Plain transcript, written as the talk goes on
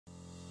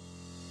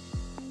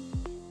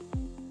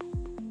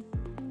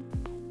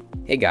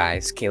Hey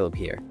guys, Caleb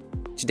here.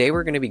 Today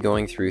we're going to be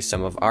going through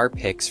some of our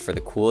picks for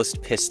the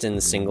coolest piston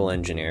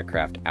single-engine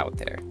aircraft out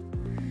there.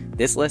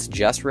 This list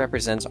just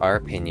represents our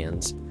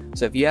opinions,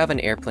 so if you have an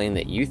airplane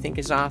that you think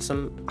is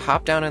awesome,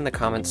 hop down in the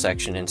comments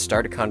section and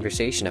start a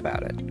conversation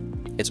about it.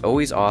 It's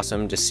always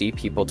awesome to see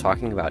people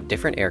talking about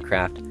different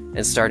aircraft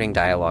and starting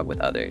dialogue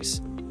with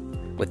others.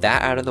 With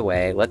that out of the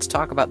way, let's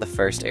talk about the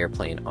first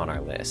airplane on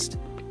our list.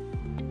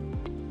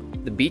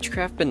 The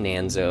Beechcraft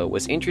Bonanza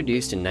was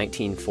introduced in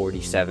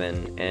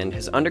 1947 and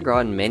has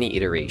undergone many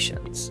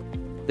iterations.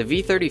 The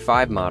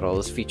V35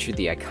 models featured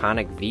the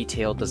iconic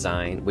V-tail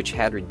design, which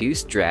had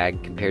reduced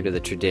drag compared to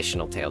the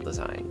traditional tail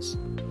designs.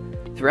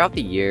 Throughout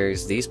the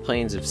years, these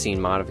planes have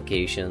seen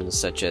modifications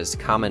such as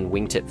common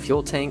wingtip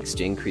fuel tanks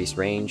to increase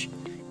range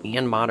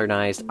and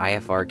modernized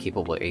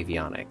IFR-capable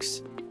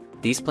avionics.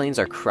 These planes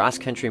are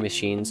cross-country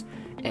machines,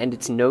 and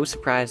it's no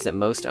surprise that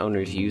most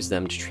owners use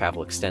them to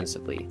travel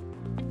extensively.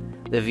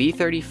 The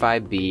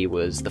V35B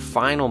was the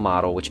final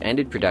model which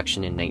ended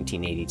production in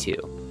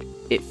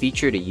 1982. It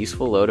featured a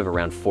useful load of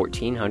around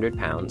 1,400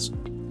 pounds,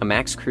 a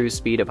max cruise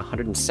speed of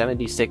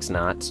 176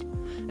 knots,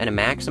 and a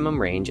maximum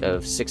range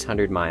of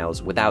 600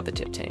 miles without the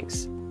tip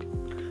tanks.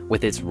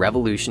 With its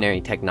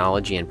revolutionary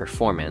technology and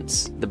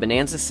performance, the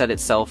Bonanza set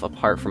itself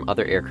apart from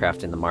other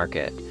aircraft in the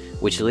market,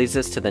 which leads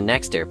us to the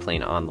next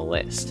airplane on the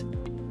list.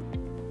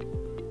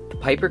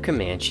 Piper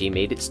Comanche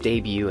made its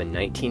debut in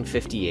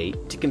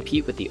 1958 to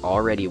compete with the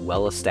already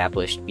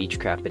well-established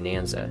Beechcraft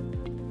Bonanza.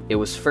 It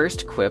was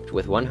first equipped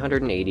with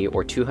 180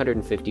 or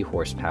 250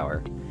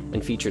 horsepower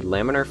and featured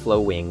laminar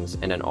flow wings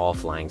and an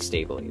all-flying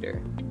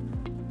stabilator.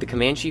 The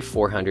Comanche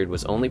 400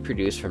 was only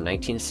produced from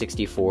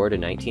 1964 to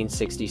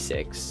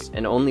 1966,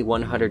 and only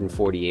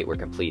 148 were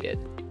completed.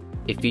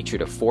 It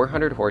featured a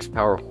 400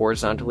 horsepower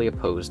horizontally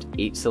opposed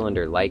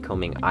 8-cylinder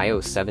Lycoming IO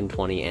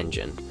 720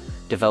 engine,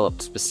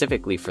 developed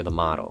specifically for the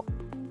model.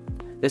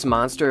 This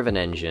monster of an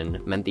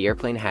engine meant the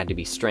airplane had to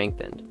be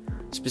strengthened,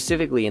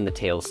 specifically in the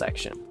tail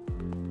section.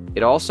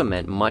 It also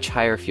meant much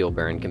higher fuel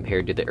burn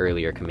compared to the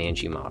earlier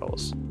Comanche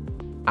models.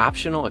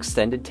 Optional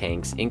extended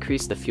tanks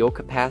increased the fuel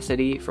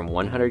capacity from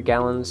 100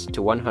 gallons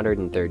to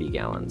 130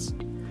 gallons.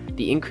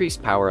 The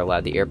increased power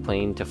allowed the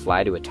airplane to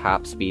fly to a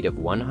top speed of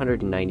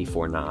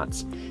 194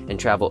 knots and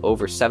travel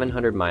over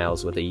 700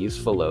 miles with a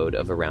useful load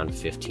of around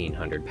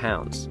 1,500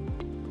 pounds.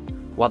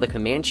 While the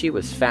Comanche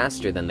was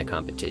faster than the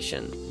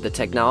competition, the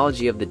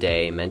technology of the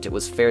day meant it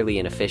was fairly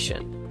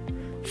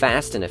inefficient.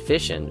 Fast and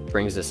efficient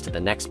brings us to the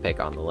next pick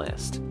on the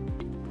list.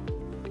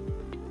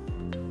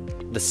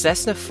 The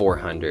Cessna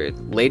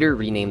 400, later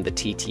renamed the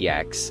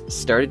TTX,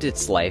 started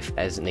its life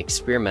as an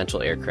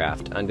experimental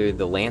aircraft under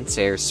the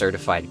Lancair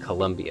certified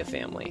Columbia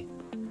family.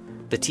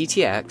 The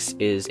TTX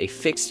is a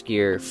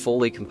fixed-gear,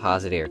 fully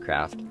composite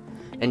aircraft,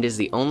 and is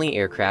the only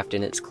aircraft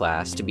in its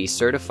class to be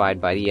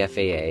certified by the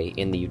FAA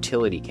in the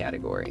utility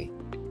category.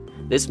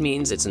 This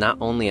means it's not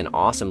only an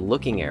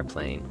awesome-looking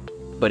airplane,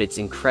 but it's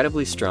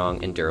incredibly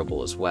strong and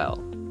durable as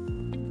well.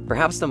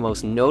 Perhaps the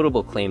most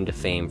notable claim to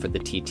fame for the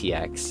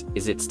TTX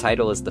is its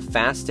title as the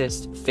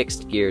fastest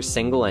fixed-gear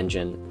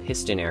single-engine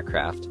piston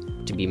aircraft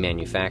to be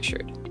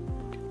manufactured.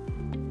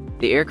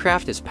 The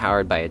aircraft is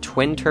powered by a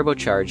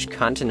twin-turbocharged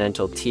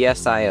Continental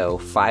TSIO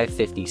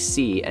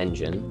 550C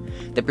engine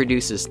that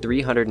produces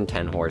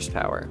 310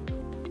 horsepower.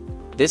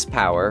 This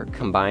power,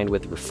 combined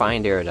with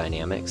refined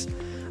aerodynamics,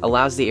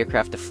 allows the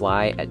aircraft to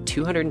fly at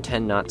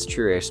 210 knots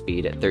true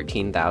airspeed at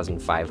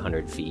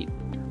 13,500 feet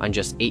on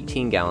just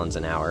 18 gallons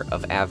an hour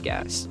of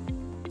avgas.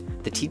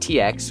 The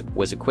TTX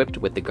was equipped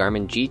with the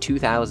Garmin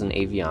G2000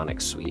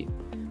 avionics suite,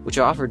 which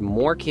offered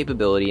more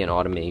capability and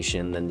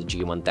automation than the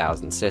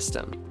G1000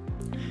 system.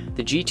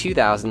 The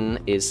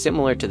G2000 is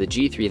similar to the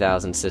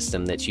G3000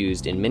 system that's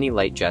used in many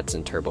light jets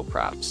and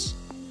turboprops.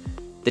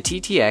 The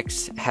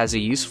TTX has a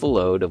useful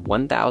load of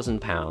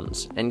 1,000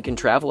 pounds and can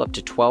travel up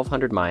to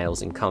 1,200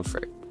 miles in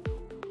comfort.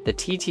 The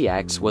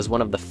TTX was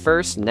one of the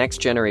first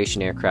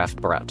next-generation aircraft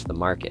brought to the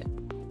market.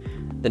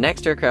 The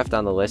next aircraft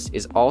on the list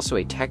is also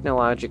a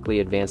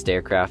technologically advanced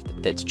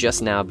aircraft that's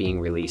just now being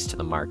released to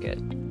the market.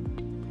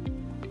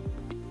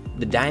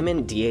 The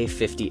Diamond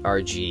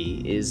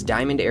DA50RG is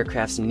Diamond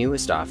Aircraft's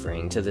newest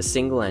offering to the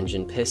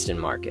single-engine piston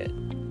market.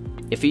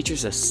 It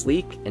features a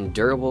sleek and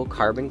durable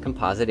carbon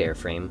composite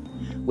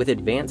airframe with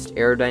advanced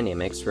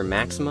aerodynamics for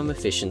maximum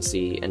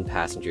efficiency and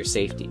passenger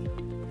safety.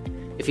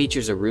 It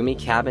features a roomy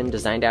cabin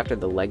designed after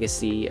the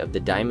legacy of the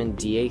Diamond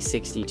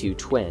DA62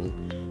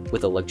 Twin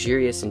with a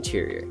luxurious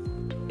interior.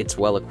 It's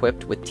well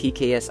equipped with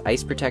TKS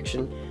ice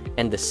protection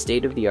and the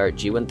state-of-the-art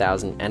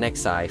G1000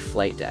 NXI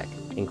flight deck,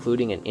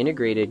 including an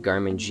integrated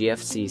Garmin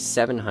GFC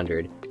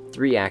 700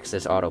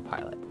 3-axis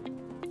autopilot.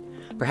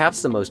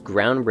 Perhaps the most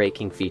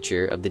groundbreaking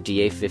feature of the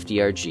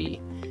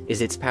DA50RG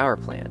is its power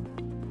plant.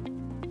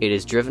 It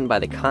is driven by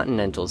the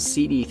Continental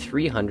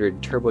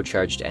CD300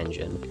 turbocharged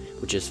engine,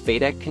 which is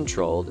FADEC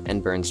controlled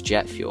and burns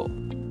jet fuel.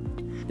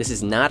 This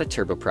is not a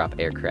turboprop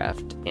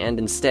aircraft, and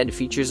instead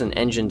features an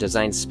engine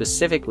designed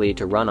specifically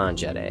to run on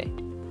Jet A.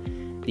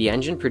 The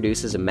engine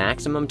produces a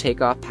maximum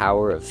takeoff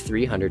power of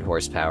 300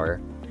 horsepower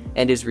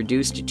and is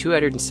reduced to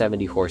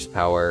 270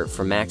 horsepower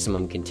for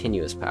maximum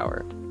continuous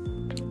power.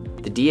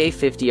 The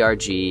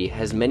DA50RG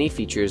has many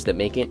features that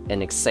make it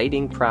an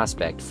exciting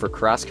prospect for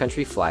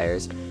cross-country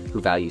flyers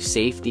who value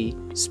safety,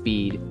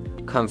 speed,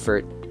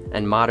 comfort,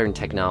 and modern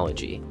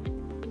technology.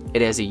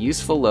 It has a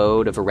useful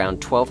load of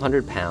around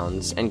 1,200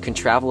 pounds and can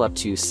travel up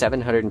to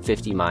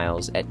 750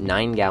 miles at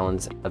 9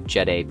 gallons of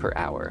Jet A per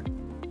hour.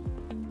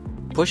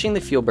 Pushing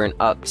the fuel burn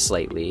up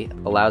slightly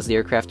allows the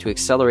aircraft to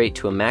accelerate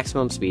to a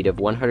maximum speed of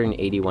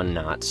 181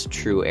 knots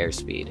true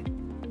airspeed.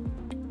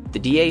 The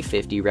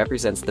DA50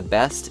 represents the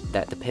best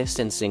that the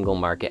piston single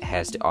market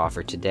has to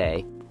offer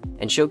today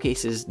and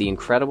showcases the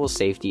incredible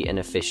safety and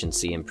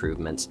efficiency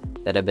improvements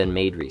that have been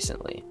made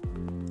recently.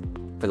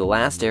 For the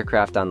last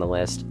aircraft on the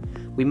list,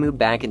 we move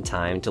back in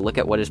time to look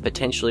at what is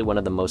potentially one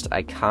of the most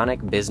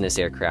iconic business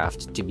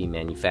aircraft to be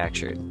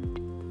manufactured.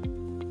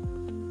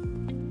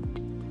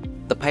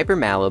 The Piper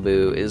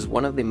Malibu is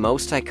one of the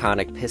most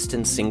iconic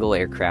piston single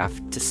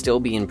aircraft to still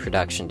be in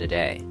production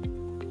today.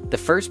 The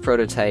first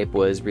prototype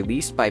was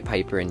released by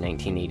Piper in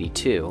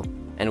 1982,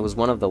 and was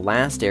one of the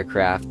last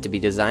aircraft to be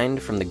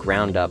designed from the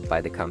ground up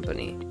by the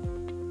company.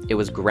 It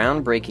was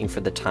groundbreaking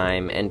for the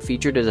time and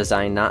featured a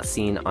design not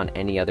seen on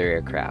any other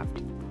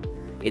aircraft.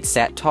 It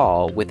sat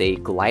tall with a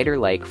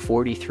glider-like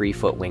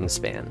 43-foot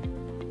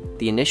wingspan.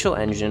 The initial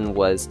engine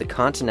was the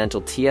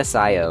Continental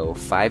TSIO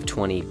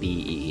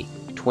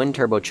 520BE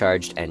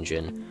twin-turbocharged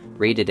engine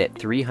rated at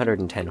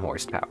 310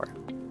 horsepower.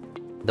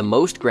 The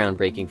most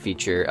groundbreaking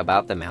feature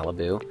about the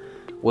Malibu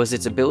was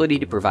its ability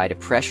to provide a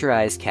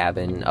pressurized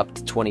cabin up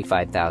to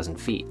 25,000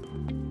 feet,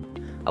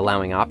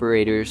 allowing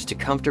operators to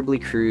comfortably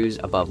cruise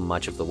above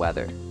much of the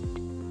weather.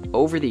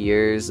 Over the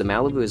years, the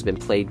Malibu has been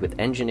plagued with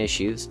engine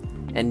issues,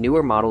 and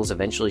newer models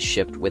eventually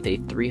shipped with a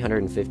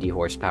 350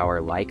 horsepower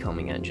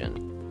Lycoming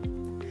engine.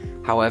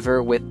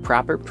 However, with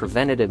proper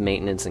preventative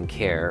maintenance and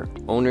care,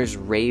 owners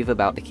rave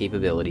about the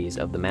capabilities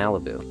of the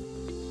Malibu.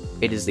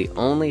 It is the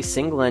only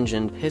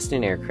single-engine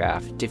piston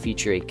aircraft to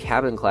feature a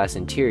cabin-class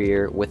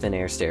interior with an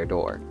air stair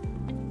door.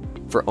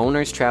 For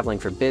owners traveling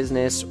for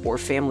business or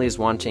families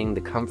wanting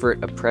the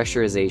comfort of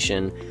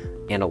pressurization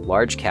and a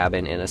large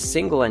cabin in a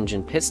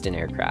single-engine piston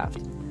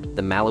aircraft,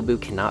 the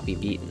Malibu cannot be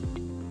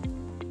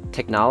beaten.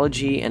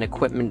 Technology and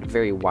equipment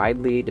vary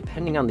widely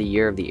depending on the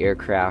year of the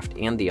aircraft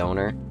and the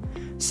owner.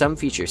 Some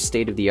feature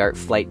state-of-the-art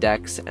flight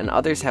decks, and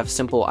others have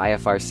simple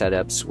IFR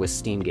setups with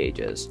steam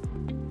gauges.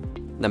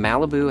 The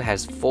Malibu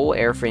has full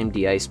airframe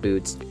de-ice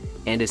boots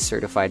and is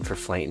certified for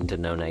flight into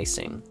known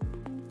icing.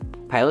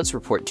 Pilots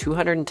report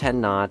 210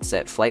 knots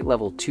at flight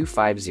level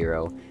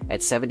 250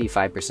 at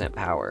 75%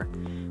 power,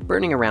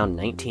 burning around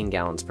 19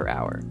 gallons per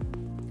hour.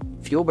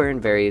 Fuel burn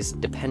varies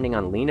depending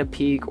on lean of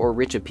peak or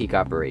rich of peak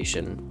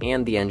operation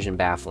and the engine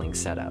baffling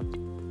setup.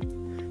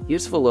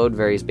 Useful load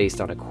varies based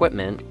on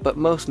equipment, but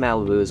most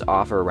Malibus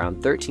offer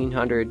around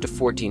 1,300 to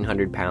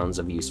 1,400 pounds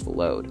of useful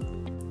load.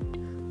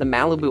 The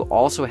Malibu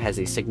also has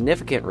a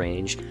significant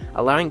range,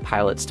 allowing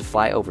pilots to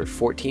fly over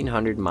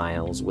 1,400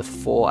 miles with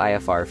full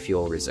IFR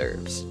fuel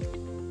reserves.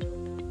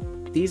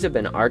 These have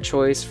been our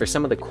choice for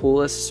some of the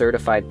coolest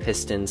certified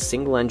piston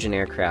single-engine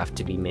aircraft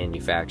to be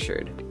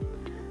manufactured.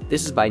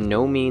 This is by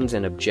no means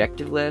an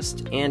objective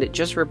list, and it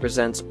just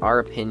represents our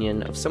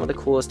opinion of some of the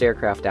coolest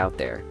aircraft out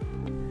there.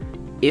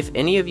 If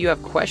any of you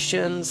have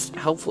questions,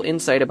 helpful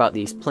insight about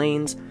these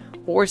planes,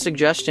 or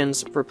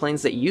suggestions for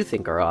planes that you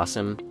think are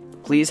awesome,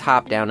 please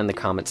hop down in the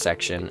comment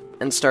section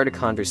and start a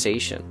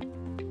conversation.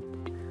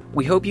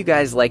 We hope you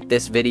guys liked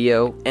this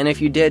video, and if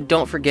you did,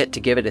 don't forget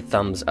to give it a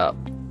thumbs up.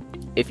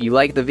 If you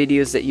like the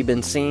videos that you've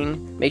been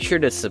seeing, make sure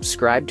to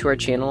subscribe to our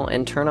channel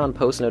and turn on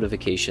post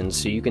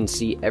notifications so you can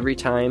see every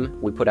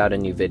time we put out a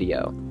new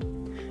video.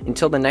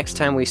 Until the next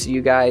time we see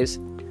you guys,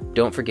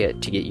 don't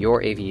forget to get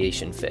your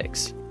aviation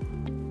fix.